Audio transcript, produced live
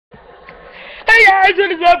guys,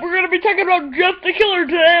 what is up? We're gonna be talking about Jeff the Killer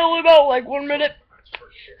today, only about like 1 minute.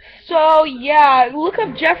 So yeah, look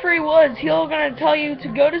up Jeffrey Woods. He's gonna tell you to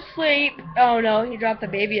go to sleep. Oh no, he dropped the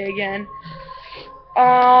baby again.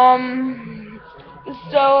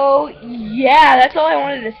 So yeah, that's all I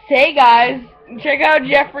wanted to say, guys. Check out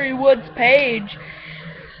Jeffrey Woods' page.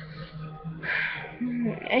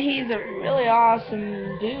 He's a really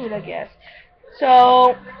awesome dude, I guess.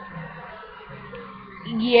 So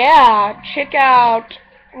yeah, check out.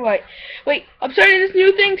 Wait, I'm starting this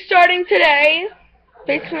new thing starting today.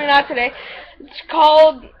 Basically not today. It's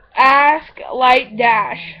called Ask Light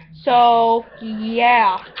Dash. So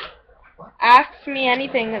yeah, ask me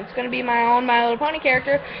anything. It's gonna be my own My Little Pony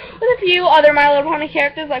character with a few other My Little Pony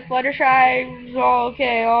characters like Fluttershy,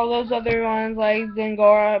 all those other ones like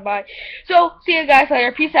Zingora. Bye. So see you guys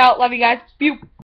later. Peace out. Love you guys. Pew.